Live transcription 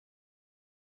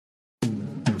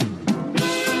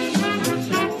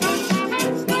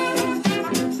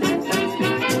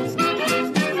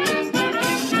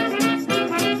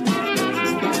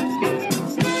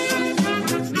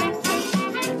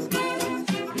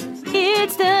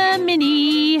a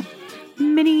mini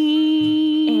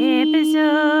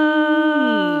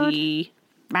episode.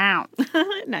 Wow.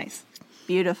 Nice.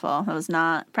 Beautiful. That was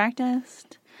not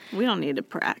practiced. We don't need to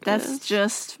practice. That's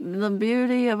just the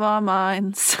beauty of our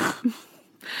minds.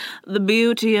 the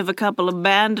beauty of a couple of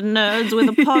band nerds with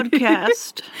a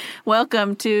podcast.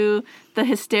 Welcome to the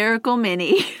hysterical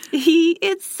mini.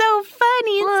 It's so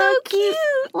funny and so cute.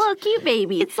 Little cute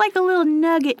baby. It's like a little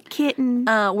nugget kitten.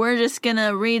 We're just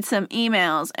gonna read some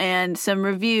emails and some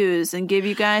reviews and give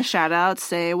you guys shout outs.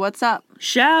 Say what's up.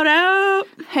 Shout out.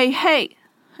 Hey.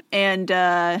 And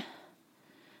I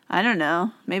don't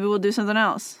know. Maybe we'll do something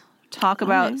else. Talk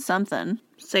about something.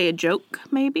 Say a joke,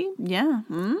 maybe? Yeah.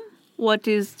 Hmm? What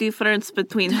is difference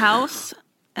between house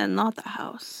and not a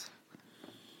house?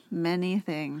 Many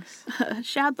things.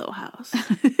 Shadow house.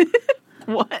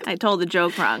 What? I told the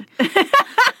joke wrong.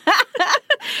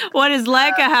 What is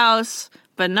like a house,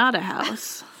 but not a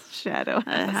house? Shadow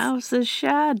A house. house is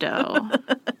shadow.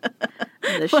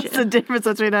 What's the difference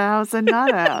between a house and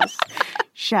not a house?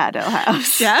 Shadow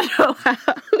house. Shadow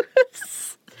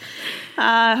house.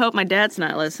 I hope my dad's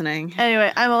not listening.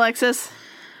 Anyway, I'm Alexis.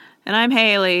 And I'm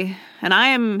Haley. And I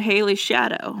am Haley's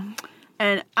shadow.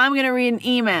 And I'm going to read an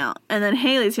email. And then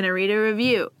Haley's going to read a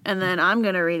review. And then I'm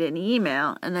going to read an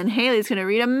email. And then Haley's going to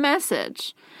read a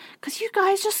message. Because you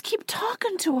guys just keep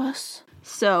talking to us.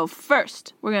 So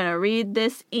first, we're going to read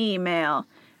this email.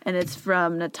 And it's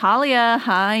from Natalia.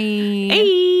 Hi.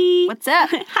 Hey. What's up?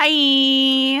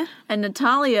 Hi. And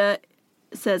Natalia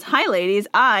says, "Hi, ladies.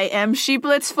 I am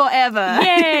Sheeplets forever."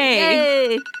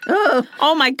 Yay. Yay. Oh.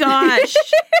 Oh my gosh.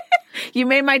 You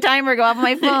made my timer go off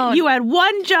my phone. You had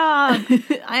one job.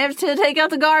 I have to take out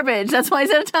the garbage. That's why I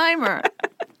set a timer.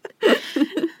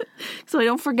 So I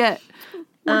don't forget.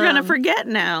 We're going to forget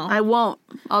now. I won't.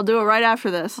 I'll do it right after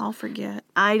this. I'll forget.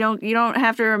 You don't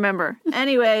have to remember.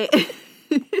 Anyway,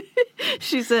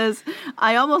 she says,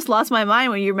 "I almost lost my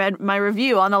mind when you read my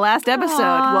review on the last episode."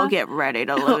 Aww. Well, get ready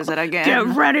to lose it again. Get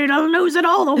ready to lose it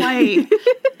all the way.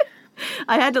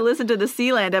 I had to listen to the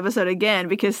Sealand episode again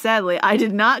because sadly I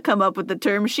did not come up with the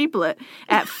term sheeplet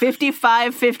at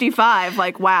 55:55.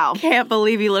 Like, wow. Can't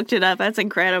believe you looked it up. That's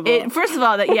incredible. First of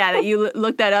all, that you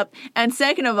looked that up. And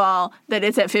second of all, that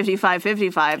it's at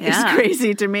 55:55 is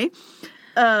crazy to me.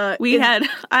 I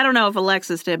don't know if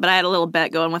Alexis did, but I had a little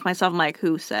bet going with myself. I'm like,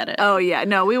 who said it? Oh, yeah.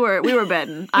 No, we were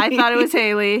betting. I thought it was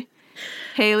Haley.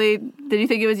 Haley, did you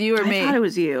think it was you or me? I thought it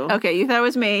was you. Okay, you thought it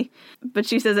was me. But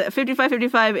she says at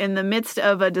 55:55 in the midst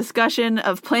of a discussion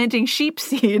of planting sheep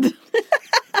seed.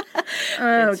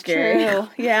 It's true.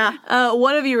 Yeah.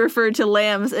 One of you referred to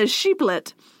lambs as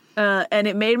sheeplet. And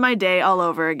it made my day all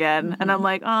over again. Mm-hmm. And I'm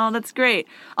like, oh, that's great.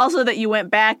 Also that you went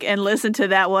back and listened to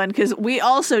that one, because we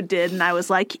also did, and I was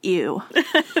like, ew.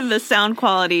 The sound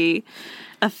quality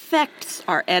affects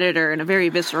our editor in a very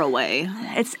visceral way.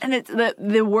 It's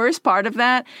the worst part of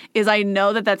that is I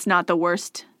know that that's not the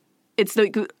worst. It's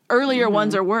the earlier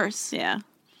ones are worse. Yeah.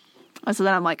 So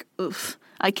then I'm like, oof.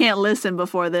 I can't listen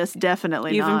before this,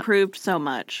 definitely You've not. improved so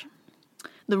much.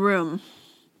 The room.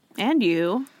 And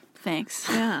you. Thanks.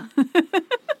 Yeah.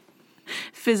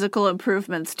 Physical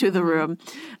improvements to the room,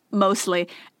 mostly.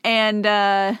 And,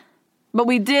 but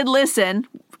we did listen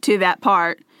to that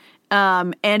part.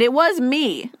 And it was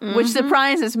me, which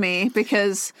surprises me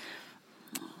because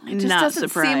it just doesn't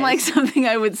seem like something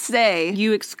I would say.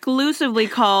 You exclusively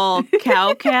call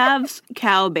cow calves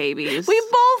cow babies. We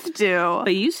both do.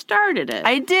 But you started it.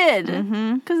 I did.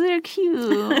 Because they're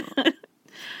cute.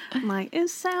 I'm like, it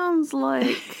sounds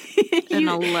like an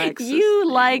Alexis You thing.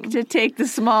 like to take the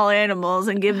small animals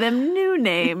and give them new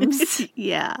names.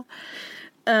 Yeah.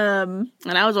 And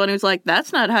I was one who's like,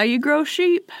 that's not how you grow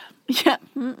sheep. Yeah.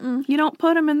 You don't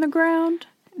put them in the ground.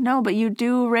 No, but you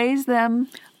do raise them.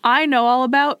 I know all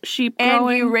about sheep growing.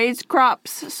 And you raise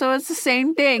crops, so it's the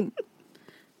same thing.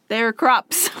 They're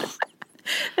crops.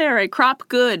 They're a crop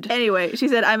good. Anyway, she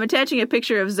said, "I'm attaching a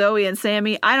picture of Zoe and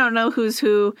Sammy. I don't know who's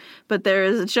who, but there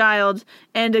is a child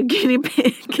and a guinea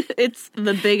pig." It's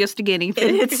the biggest guinea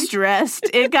pig. It's stressed.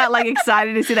 It got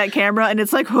excited to see that camera, and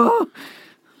it's like, whoa.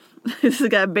 This has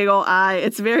got a big old eye.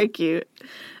 It's very cute.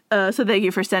 So thank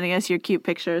you for sending us your cute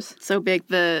pictures. So big.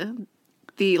 The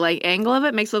angle of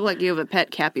it makes it look like you have a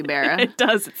pet capybara. It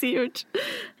does. It's huge.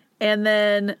 And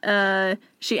then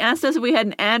she asked us if we had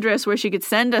an address where she could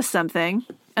send us something,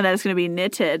 and that it's going to be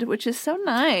knitted, which is so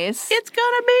nice. It's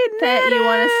gonna be knitted. That you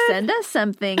want to send us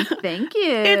something. Thank you.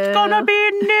 It's gonna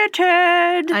be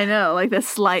knitted. I know, like the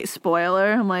slight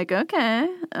spoiler. I'm like, okay.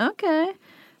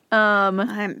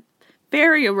 I'm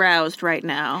very aroused right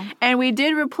now. And we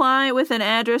did reply with an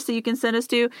address that you can send us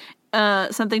to,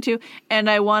 something to. And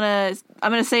I want to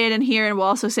I'm going to say it in here, and we'll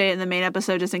also say it in the main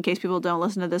episode just in case people don't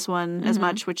listen to this one as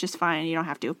much, which is fine. You don't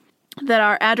have to. That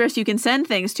our address you can send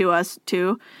things to us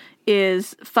to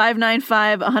is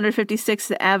 595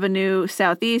 156th Avenue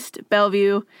Southeast,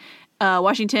 Bellevue,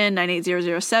 Washington,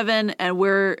 98007, and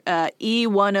we're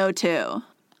E102.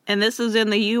 And this is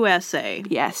in the USA.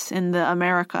 Yes, in the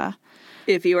America.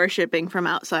 If you are shipping from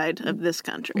outside of this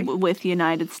country. With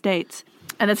United States.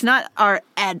 And it's not our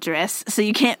address, so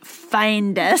you can't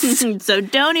find us. So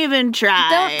don't even try.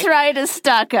 Don't try to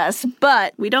stalk us,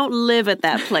 but We don't live at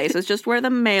that place. It's just where the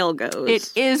mail goes.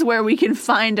 it is where we can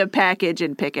find a package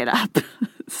and pick it up.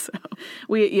 So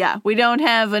we don't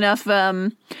have enough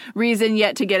reason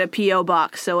yet to get a P.O.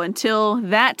 box. So until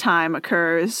that time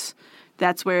occurs,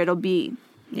 that's where it'll be.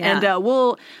 Yeah. And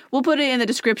we'll put it in the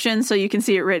description so you can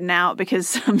see it written out, because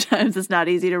sometimes it's not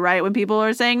easy to write when people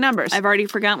are saying numbers. I've already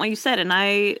forgotten what you said, and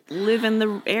I live in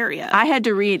the area. I had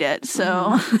to read it,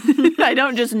 so I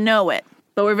don't just know it.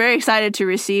 But we're very excited to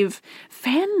receive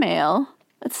fan mail.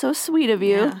 That's so sweet of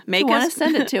you. Yeah. You want to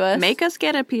send it to us. Make us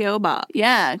get a P.O. box.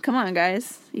 Yeah, come on,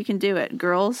 guys. You can do it.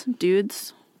 Girls,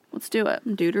 dudes, let's do it.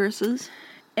 Duderuses.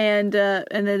 And then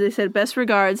they said, best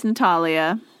regards,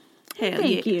 Natalia. Hell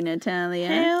Thank yeah. you, Natalia.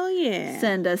 Hell yeah.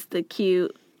 Send us the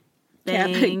cute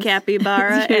things.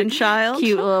 Capybara and child.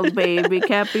 Cute little baby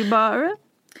capybara.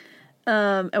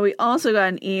 And we also got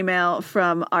an email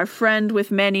from our friend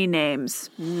with many names.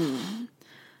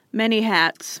 Many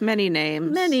hats, many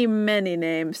names. Many, many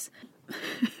names.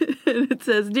 It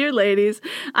says, Dear ladies,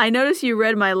 I noticed you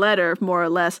read my letter, more or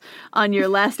less, on your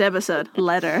last episode.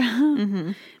 Letter.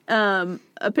 Mm-hmm.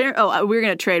 We're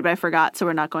going to trade, but I forgot, so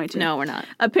we're not going to. No, we're not.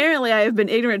 Apparently, I have been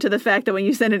ignorant to the fact that when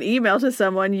you send an email to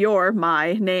someone,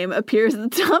 my name appears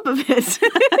at the top of it.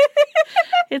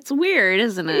 It's weird,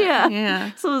 isn't it?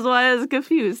 Yeah. So that's why I was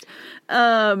confused.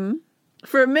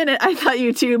 For a minute, I thought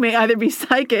you two may either be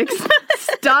psychics,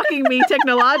 stalking me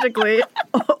technologically,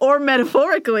 or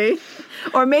metaphorically,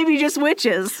 or maybe just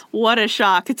witches. What a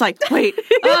shock. It's like, wait.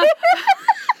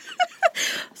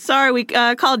 Sorry, we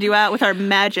called you out with our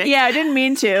magic. Yeah, I didn't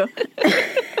mean to.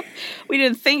 We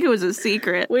didn't think it was a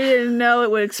secret. We didn't know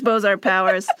it would expose our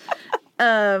powers.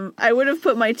 I would have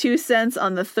put my 2 cents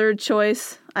on the third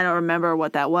choice. I don't remember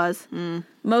what that was.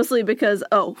 Mostly because,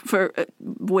 for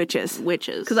witches.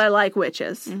 Witches. Because I like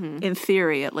witches, in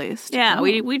theory at least. Yeah,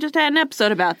 we just had an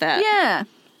episode about that. Yeah.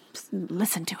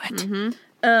 Listen to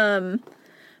it.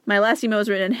 My last email was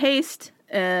written in haste,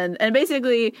 and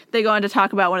basically they go on to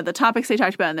talk about one of the topics they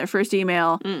talked about in their first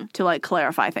email to like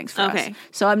clarify things for us.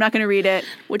 So I'm not going to read it.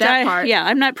 Part. Yeah,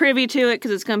 I'm not privy to it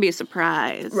because it's going to be a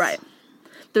surprise. Right.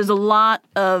 There's a lot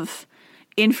of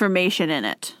information in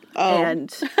it. Oh. And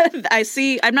I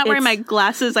see. I'm not wearing my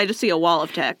glasses. I just see a wall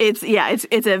of text.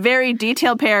 It's a very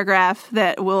detailed paragraph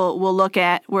that we'll look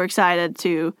at. We're excited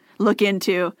to look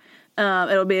into.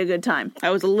 It'll be a good time. I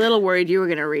was a little worried you were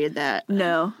going to read that.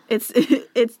 No, it's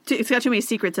got too many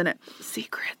secrets in it.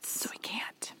 Secrets, so we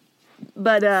can't.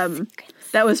 But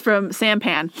that was from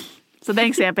Sampan. So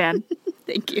thanks, Sampan.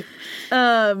 Thank you.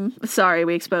 Sorry,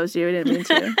 we exposed you. We didn't mean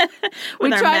to. We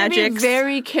try to be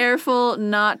very careful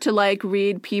not to like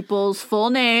read people's full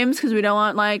names because we don't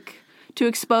want like to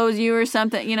expose you or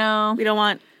something, you know. We don't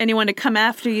want anyone to come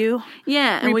after you.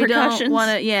 Yeah, and we don't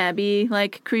want to be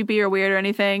like creepy or weird or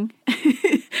anything.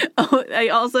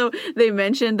 They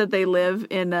mentioned that they live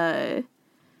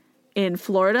in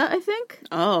Florida, I think.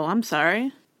 Oh, I'm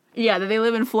sorry. Yeah, that they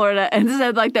live in Florida, and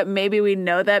said like that maybe we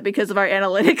know that because of our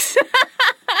analytics.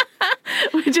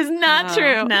 Which is not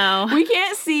true. No. We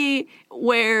can't see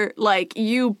where, like,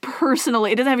 you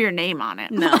personally... It doesn't have your name on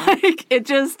it. No. Like, it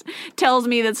just tells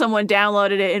me that someone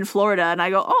downloaded it in Florida, and I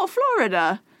go, oh,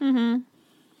 Florida. Mm-hmm.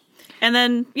 And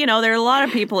then, there are a lot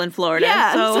of people in Florida.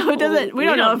 Yeah, so it doesn't... We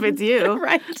don't know if it's you.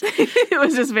 Right. It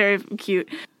was just very cute.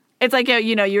 It's like,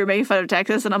 you were making fun of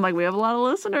Texas, and I'm like, we have a lot of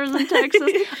listeners in Texas.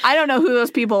 I don't know who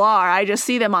those people are. I just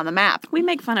see them on the map. We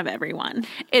make fun of everyone.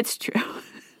 It's true.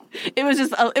 It was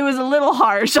a little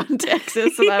harsh on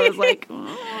Texas, and I was like,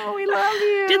 oh, we love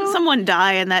you. Didn't someone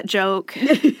die in that joke?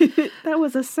 That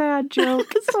was a sad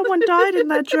joke. Someone died in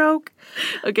that joke.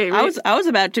 Okay. I was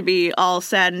about to be all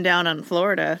sad and down on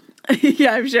Florida.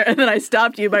 Yeah, I'm sure. And then I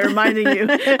stopped you by reminding you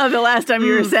of the last time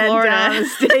you were sad and down on the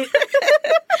state.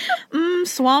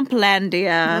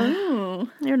 Swamplandia. Oh.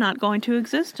 You're not going to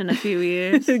exist in a few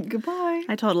years. Goodbye.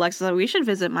 I told Alexa we should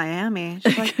visit Miami.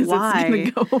 She's like, why? It's going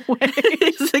to go away.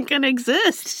 It's not going to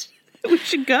exist. We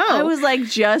should go. I was like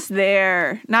just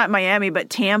there. Not Miami, but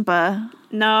Tampa.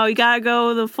 No, you gotta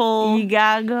go the full. You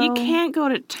gotta go. You can't go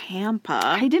to Tampa.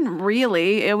 I didn't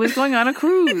really. It was going on a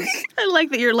cruise. I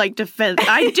like that you're like defense.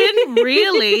 I didn't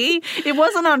really. It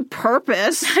wasn't on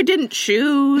purpose. I didn't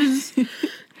choose.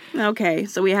 Okay,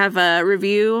 so we have a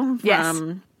review from, Yes.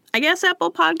 I guess,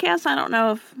 Apple Podcasts. I don't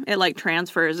know if it like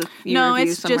transfers if you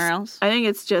review somewhere else. I think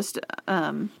it's just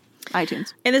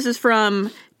iTunes. And this is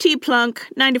from T Plunk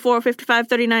 94 55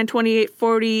 39 28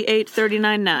 48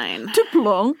 39 9.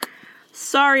 Plunk.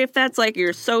 Sorry if that's like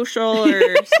your social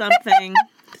or something.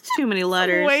 It's too many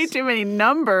letters. Way too many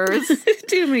numbers.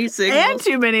 Too many signals. And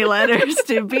too many letters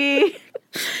to be.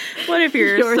 What if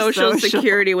your social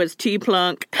security was T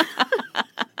Plunk?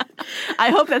 I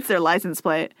hope that's their license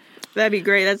plate. That'd be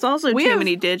great. That's also too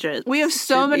many digits. We have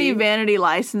so many vanity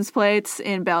license plates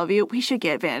in Bellevue. We should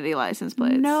get vanity license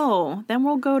plates. No, then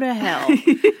we'll go to hell.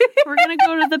 We're going to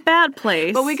go to the bad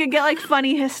place. But we could get like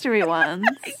funny history ones.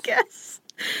 I guess.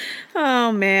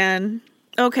 Oh, man.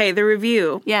 Okay, the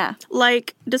review. Yeah.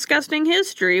 Like discussing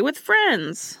history with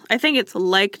friends. I think it's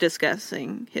like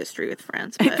discussing history with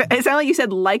friends. But It sounded like you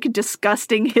said like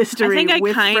disgusting history I think I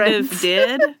with kind friends. of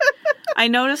did. I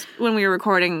noticed when we were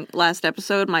recording last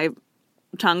episode, my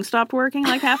tongue stopped working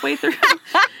like halfway through.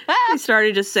 I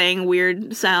started just saying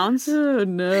weird sounds. Oh,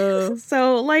 no.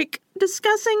 So, like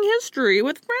discussing history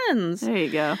with friends. There you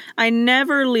go. I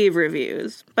never leave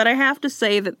reviews, but I have to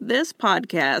say that this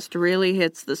podcast really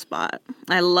hits the spot.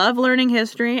 I love learning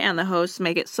history, and the hosts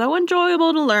make it so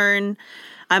enjoyable to learn.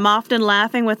 I'm often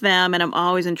laughing with them, and I'm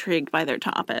always intrigued by their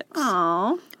topics.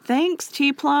 Aw. Thanks,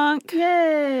 T Plunk.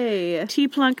 Yay. T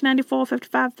Plunk 94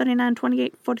 55 39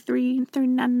 28 43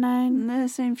 39. The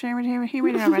same shame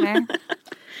over there.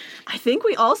 I think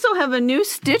we also have a new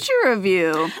Stitcher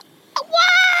review.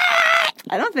 What?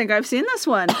 I don't think I've seen this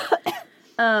one.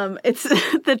 It's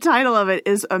the title of it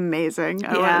is amazing.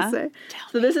 I want to say.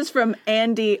 So this is from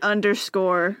Andy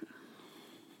 _.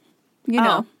 You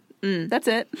know, that's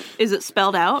it. Is it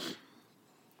spelled out?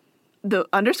 The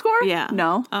underscore? Yeah.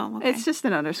 No. Oh, okay. It's just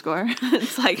an underscore.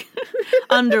 It's like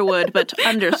Underwood, but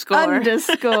underscore.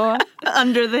 Underscore.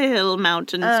 Under the hill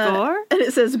mountain score. And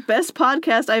it says, best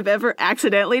podcast I've ever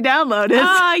accidentally downloaded.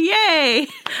 Ah, yay.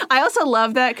 I also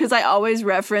love that because I always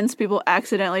reference people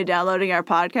accidentally downloading our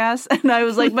podcast. And I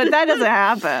was like, but that doesn't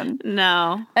happen.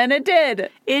 No. And it did.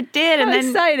 It did. How and then,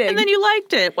 exciting. And then you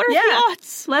liked it. What are the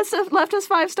odds? Left us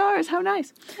 5 stars. How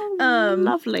nice.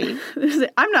 Lovely.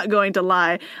 I'm not going to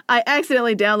lie. I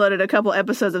accidentally downloaded a couple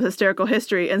episodes of Hysterical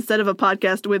History instead of a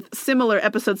podcast with similar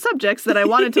episode subjects that I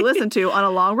wanted to listen to on a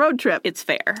long road trip. It's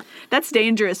fair. That's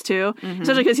dangerous too,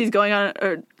 especially because he's going on,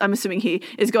 or I'm assuming he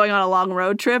is going on a long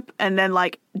road trip and then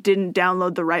like didn't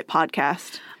download the right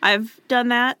podcast. I've done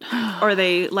that. Or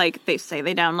they say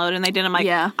they download and they didn't. I'm like,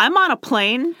 Yeah. I'm on a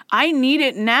plane. I need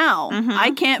it now.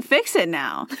 I can't fix it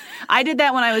now. I did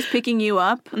that when I was picking you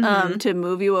up to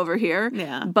move you over here.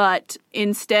 Yeah. But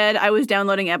instead, I was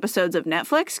downloading episodes of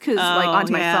Netflix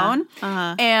onto my phone.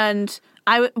 And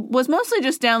I was mostly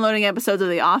just downloading episodes of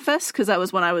The Office because that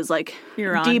was when I was like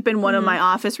You're on. deep in one of my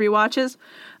Office rewatches.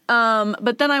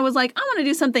 But then I was like, I want to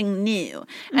do something new.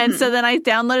 And so then I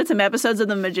downloaded some episodes of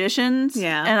The Magicians.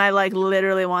 Yeah. And I like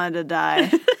literally wanted to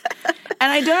die.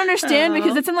 And I don't understand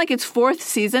because it's in like its 4th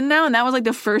season now. And that was like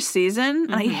the first season.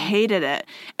 And I hated it.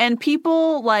 And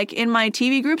people like in my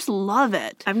TV groups love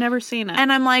it. I've never seen it.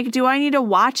 And I'm like, do I need to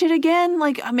watch it again?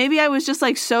 Like maybe I was just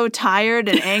like so tired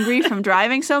and angry from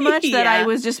driving so much that I Yeah.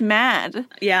 was just mad.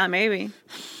 Yeah, maybe.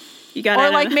 You got Or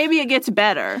like maybe it gets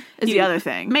better is the other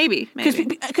thing. Maybe.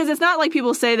 Because it's not like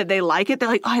people say that they like it. They're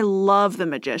like, I love The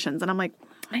Magicians. And I'm like,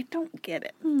 I don't get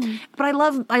it. But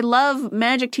I love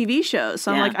magic TV shows.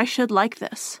 So I'm Yeah. like, I should like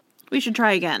this. We should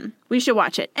try again. We should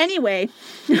watch it. Anyway,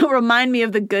 it'll remind me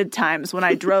of the good times when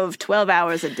I drove 12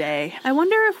 hours a day. I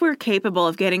wonder if we're capable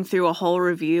of getting through a whole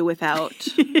review without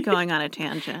going on a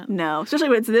tangent. No, especially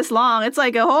when it's this long. It's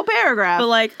like a whole paragraph. But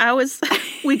like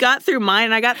we got through mine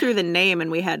and I got through the name and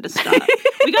we had to stop.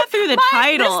 We got through the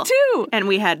title this too. and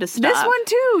we had to stop. This one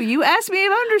too. You asked me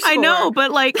an underscore. I know,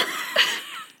 but like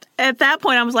at that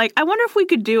point I was like, I wonder if we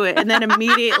could do it. And then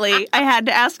immediately I had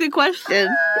to ask a question.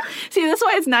 See, that's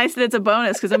why it's nice that it's a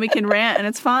bonus because then we can rant and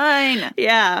it's fine.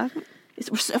 Yeah.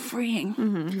 We're so freeing.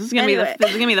 This is gonna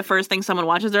be the first thing someone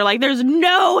watches. They're like, "There's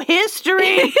no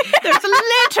history. There's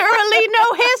literally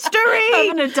no history."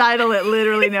 I'm going to title it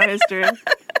literally no history.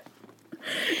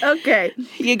 Okay.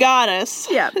 You got us.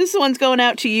 Yeah. This one's going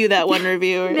out to you, that one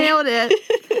reviewer. Nailed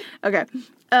it. Okay.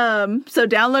 So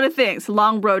downloaded things.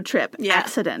 Long road trip. Yeah.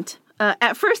 Accident.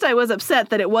 At first I was upset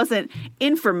that it wasn't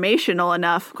informational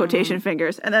enough, quotation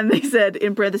fingers, and then they said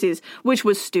in parentheses, which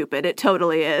was stupid. It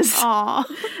totally is.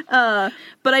 Aw.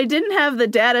 But I didn't have the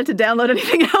data to download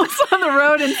anything else on the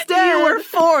road instead. You were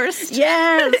forced.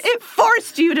 Yes. It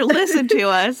forced you to listen to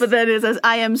us. But then it says,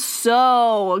 I am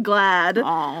so glad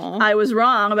Aw. I was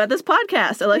wrong about this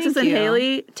podcast. Alexis Thank and you.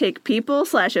 Haley take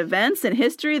people/events in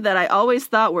history that I always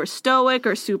thought were stoic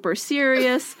or super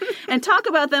serious and talk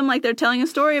about them like they're telling a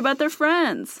story about their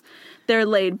friends. Their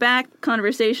laid-back,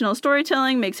 conversational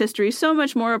storytelling makes history so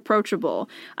much more approachable.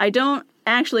 I don't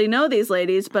actually know these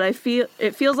ladies, but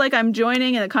it feels like I'm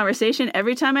joining in the conversation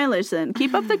every time I listen.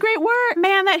 Keep up the great work.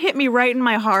 Man, that hit me right in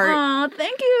my heart. Oh,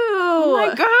 thank you. Oh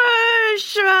my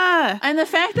gosh. And the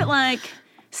fact that, like,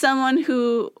 someone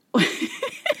who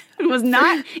was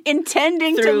not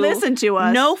intending to Through listen to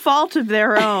us. No fault of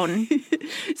their own.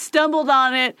 Stumbled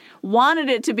on it, wanted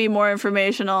it to be more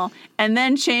informational, and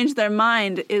then changed their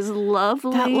mind is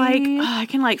lovely. That I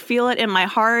can feel it in my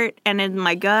heart and in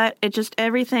my gut. It just,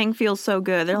 everything feels so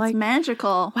good. They're like,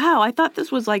 magical. wow, I thought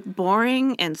this was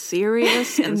boring and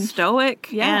serious and stoic.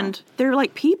 Yeah. And they're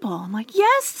like people. I'm like,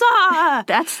 yes,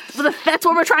 That's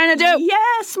what we're trying to do.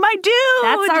 yes, my dude.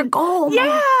 That's our goal. man.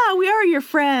 Yeah, we are your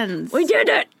friends. We did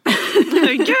it.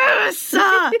 yes,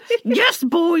 yes,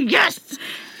 boy, yes.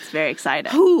 It's very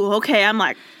exciting. Ooh, okay, I'm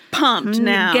pumped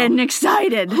now. Getting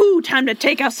excited. Ooh, time to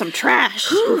take out some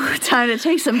trash. Ooh, time to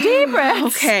take some deep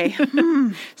breaths. Okay.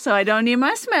 So I don't need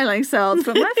my smelling salts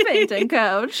for my fainting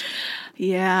coach.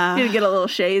 Yeah. I'm gonna get a little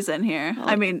chaise in here.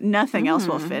 I mean, nothing else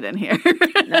will fit in here.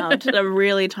 No, just a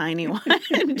really tiny one.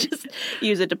 Just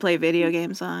use it to play video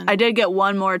games on. I did get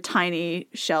one more tiny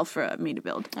shelf for me to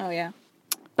build. Oh, yeah.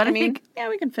 But I mean, yeah,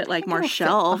 we can fit more it'll fit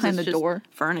shelves. behind It's the just door.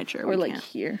 Furniture. or we like can't.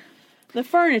 here. The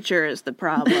furniture is the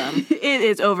problem. It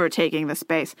is overtaking the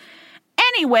space.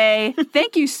 Anyway,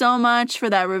 thank you so much for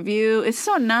that review. It's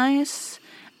so nice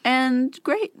and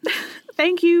great.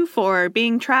 Thank you for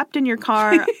being trapped in your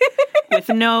car with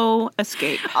no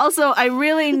escape. Also, I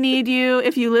really need you,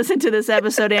 if you listen to this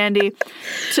episode, Andy,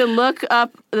 to look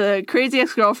up the Crazy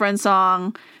Ex-Girlfriend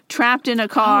song, Trapped in a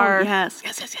Car. Oh, yes.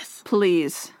 Yes, yes, yes.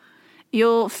 Please.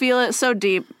 You'll feel it so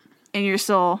deep in your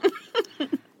soul.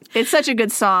 It's such a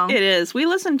good song. It is. We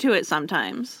listen to it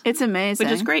sometimes. It's amazing.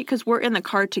 Which is great because we're in the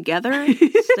car together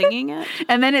singing it.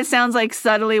 And then it sounds like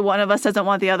subtly one of us doesn't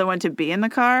want the other one to be in the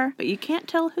car. But you can't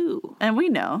tell who. And we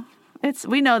know.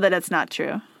 We know that it's not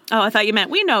true. Oh, I thought you meant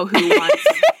we know who wants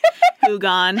who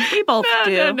gone. We both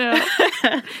do. No.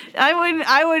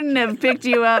 I wouldn't have picked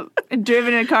you up and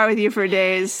driven in a car with you for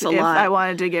days if lot. I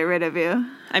wanted to get rid of you.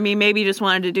 I mean, maybe you just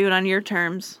wanted to do it on your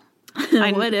terms.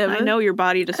 Whatever. I know your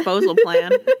body disposal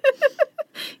plan.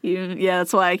 Yeah,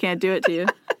 that's why I can't do it to you.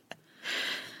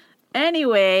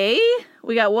 Anyway,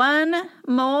 we got one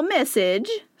more message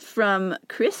from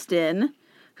Kristen,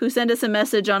 who sent us a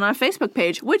message on our Facebook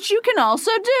page, which you can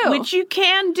also do. Which you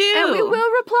can do. And we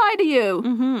will reply to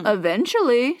you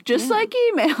eventually, just like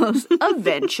emails.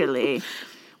 Eventually.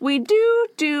 We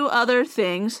do other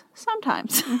things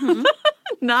sometimes.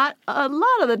 Not a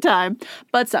lot of the time,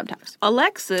 but sometimes.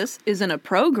 Alexis is in a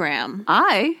program.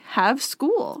 I have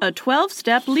school. A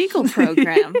 12-step legal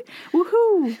program.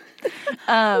 Woohoo.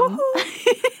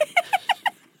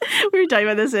 We were talking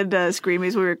about this in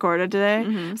Screamies we recorded today.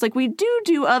 It's like, we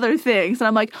do other things. And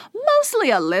I'm like, mostly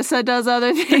Alyssa does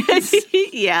other things.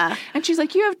 Yeah. And she's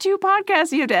like, you have 2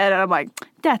 podcasts you have to edit. I'm like,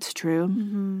 that's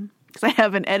true. Because I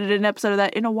haven't edited an episode of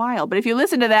that in a while. But if you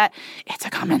listen to that, it's a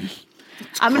coming.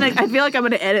 I feel like I'm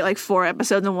gonna edit 4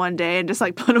 episodes in one day and just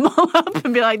put them all up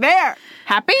and be like, there,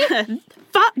 happy? Do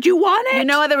you want it? You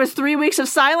know what? There was 3 weeks of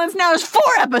silence. Now there's 4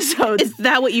 episodes. Is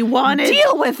that what you wanted?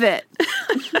 Deal with it.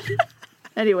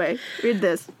 Anyway, read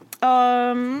this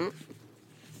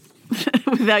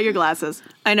without your glasses.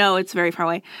 I know, it's very far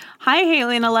away. Hi,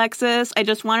 Haley and Alexis. I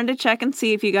just wanted to check and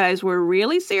see if you guys were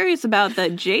really serious about the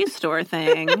JSTOR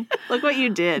thing. Look what you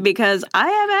did. Because I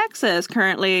have access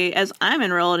currently as I'm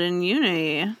enrolled in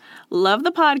uni. Love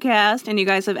the podcast, and you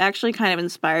guys have actually kind of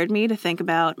inspired me to think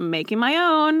about making my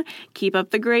own. Keep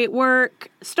up the great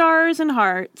work. Stars and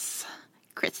hearts.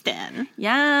 Kristen.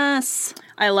 Yes.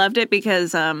 I loved it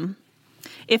because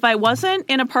if I wasn't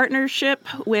in a partnership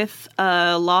with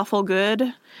Lawful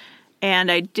Good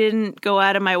and I didn't go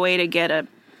out of my way to get a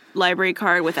library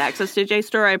card with access to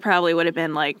JSTOR, I probably would have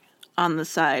been on the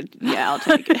side. Yeah, I'll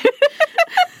take it.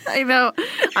 I know.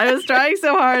 I was trying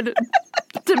so hard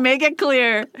to make it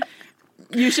clear.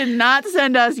 You should not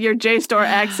send us your JSTOR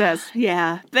access.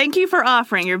 Yeah. Thank you for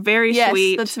offering. You're very Yes,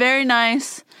 sweet. that's very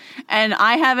nice. And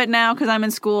I have it now because I'm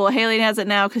in school. Haley has it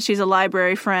now because she's a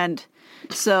library friend.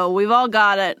 So we've all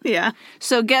got it. Yeah.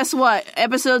 So guess what?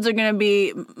 Episodes are going to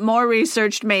be more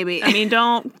researched, maybe. I mean,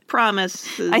 don't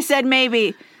promise. I said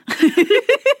maybe.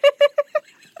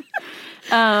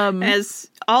 As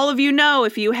all of you know,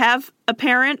 if you have a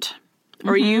parent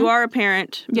or you are a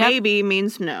parent, Yep. maybe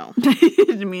means no.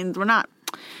 It means we're not.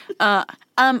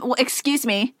 Well, excuse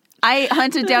me. I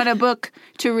hunted down a book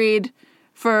to read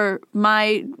for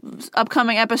my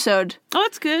upcoming episode, Oh,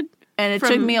 that's good. and it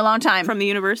took me a long time. From the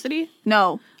university?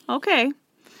 No. Okay.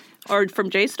 Or from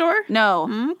JSTOR?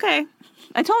 No. Okay.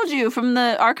 I told you, from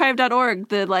the archive.org,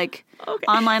 the, Okay.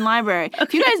 online library.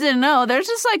 If you guys didn't know, there's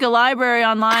just, a library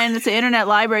online. It's an internet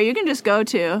library you can just go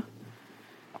to.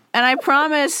 And I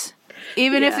promise,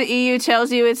 even if the EU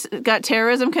tells you it's got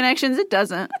terrorism connections, it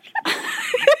doesn't.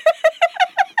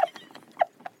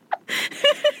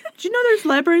 Do you know there's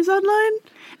libraries online?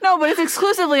 No, but it's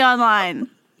exclusively online.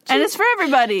 And it's for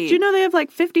everybody. Do you know they have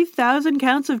 50,000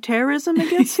 counts of terrorism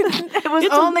against them? It was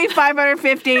only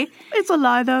 550. It's a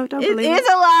lie, though. Don't It believe it. is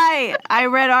a lie. I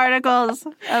read articles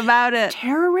about it.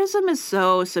 Terrorism is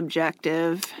so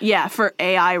subjective. Yeah, for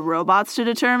AI robots to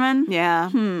determine. Yeah.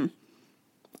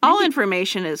 All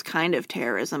information is kind of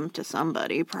terrorism to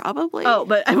somebody, probably. Oh,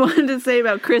 but I wanted to say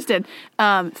about Kristen.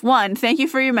 1, thank you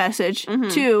for your message.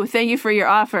 2, thank you for your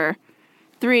offer.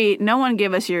 3, no one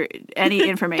give us any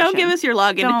information. Don't give us your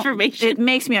login information. It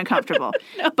makes me uncomfortable.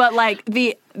 But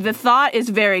the thought is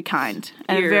very kind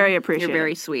and very appreciated. You're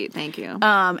very sweet. Thank you.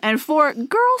 And 4,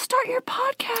 girl, start your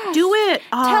podcast. Do it.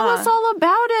 Tell us all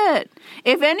about it.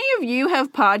 If any of you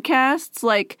have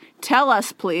podcasts, tell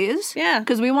us, please. Yeah.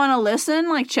 Because we want to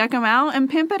listen, check them out and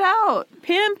pimp it out.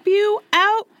 Pimp you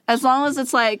out. As long as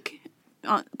it's,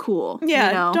 cool. Yeah.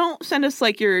 You know? Don't send us,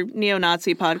 your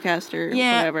neo-Nazi podcast or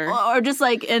whatever. Or just,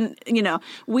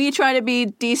 we try to be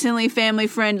decently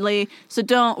family-friendly, so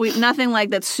nothing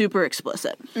that's super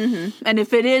explicit. Mm-hmm. And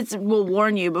if it is, we'll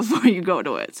warn you before you go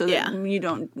to it, so that you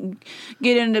don't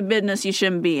get into business you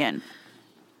shouldn't be in.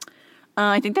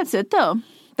 I think that's it, though.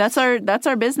 That's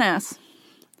our business.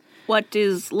 What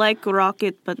is like a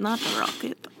rocket, but not a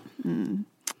rocket?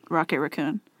 Rocket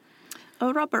Raccoon.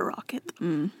 A rubber rocket.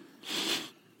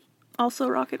 Also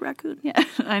Rocket Raccoon. Yeah,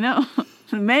 I know.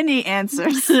 Many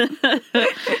answers. We've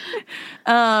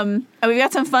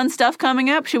got some fun stuff coming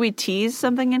up. Should we tease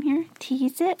something in here?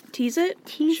 Tease it? Tease it?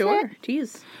 Tease Sure. it?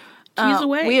 Tease. Tease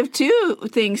away. We have 2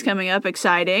 things coming up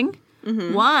exciting.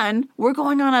 Mm-hmm. 1, we're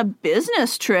going on a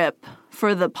business trip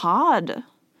for the pod.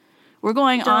 We're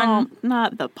going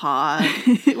not the pod.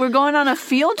 we're going on a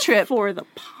field trip For the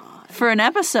pod. for an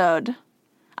episode.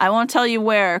 I won't tell you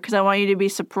where because I want you to be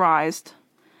surprised.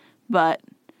 But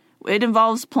it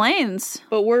involves planes.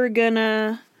 But we're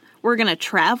gonna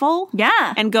travel.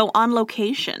 Yeah. And go on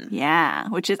location. Yeah,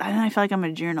 which is, I feel like I'm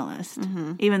a journalist,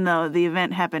 even though the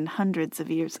event happened hundreds of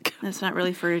years ago. That's not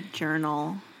really for a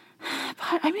journal.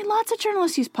 But, lots of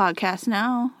journalists use podcasts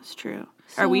now. It's true.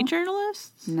 Are we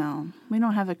journalists? No, we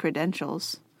don't have the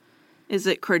credentials. Is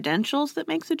it credentials that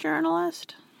makes a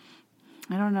journalist?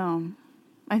 I don't know.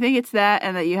 I think it's that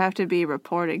and that you have to be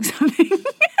reporting something.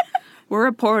 We're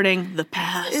reporting the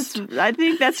past. I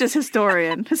think that's just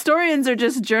historian. Historians are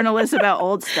just journalists about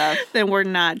old stuff. Then we're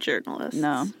not journalists.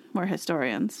 No, we're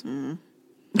historians.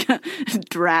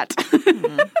 Drat.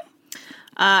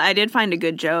 I did find a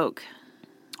good joke.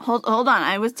 Hold on.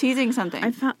 I was teasing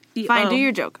something. Fine, do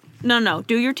your joke. No.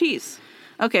 Do your tease.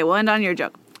 Okay, we'll end on your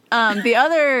joke. The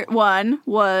other one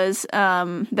was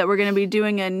that we're going to be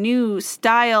doing a new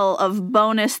style of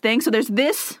bonus thing. So there's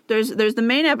the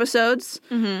main episodes.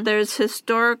 Mm-hmm. There's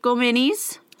historical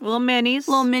minis. Little minis.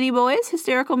 Little mini boys,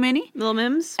 hysterical mini. Little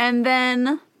mims. And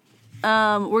then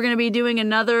we're going to be doing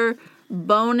another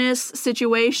bonus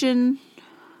situation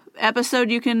episode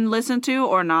you can listen to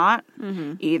or not.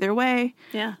 Mm-hmm. Either way.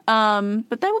 Yeah.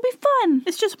 But that will be fun.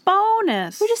 It's just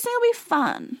bonus. We just think it'll be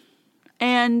fun.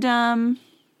 And,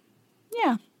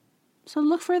 yeah. So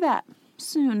look for that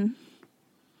soon.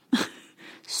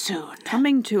 Soon.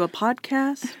 Coming to a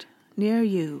podcast near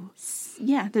you.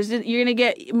 Yeah, you're going to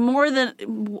get more than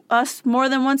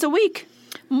once a week.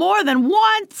 More than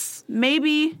once.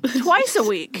 Maybe twice a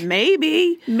week.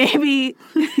 Maybe.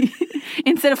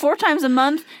 Instead of 4 times a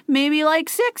month, maybe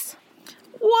 6.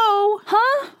 Whoa.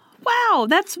 Huh? Wow,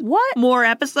 that's What? more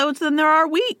episodes than there are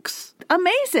weeks.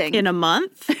 Amazing. In a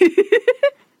month.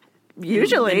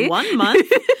 Usually. In 1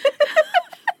 month.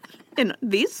 In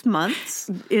these months.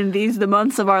 In the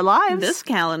months of our lives. This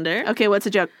calendar. Okay, what's a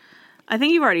joke? I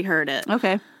think you've already heard it.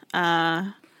 Okay.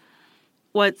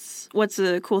 What's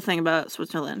the cool thing about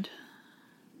Switzerland?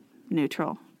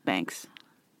 Neutral. Banks.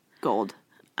 Gold.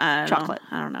 I don't Chocolate.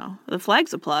 know. I don't know. The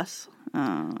flag's a plus.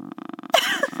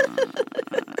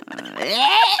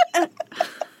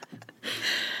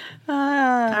 All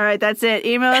right, that's it.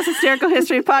 Email us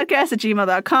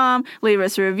hystericalhistorypodcast@gmail.com. Leave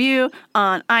us a review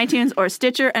on iTunes or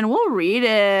Stitcher, and we'll read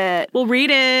it. We'll read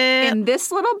it. In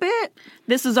this little bit.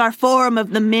 This is our forum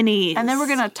of the minis. And then we're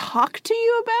going to talk to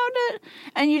you about it,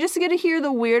 and you just get to hear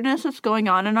the weirdness that's going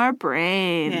on in our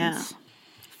brains. Yeah.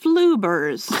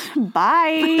 Floobers.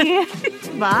 Bye.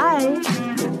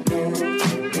 Bye.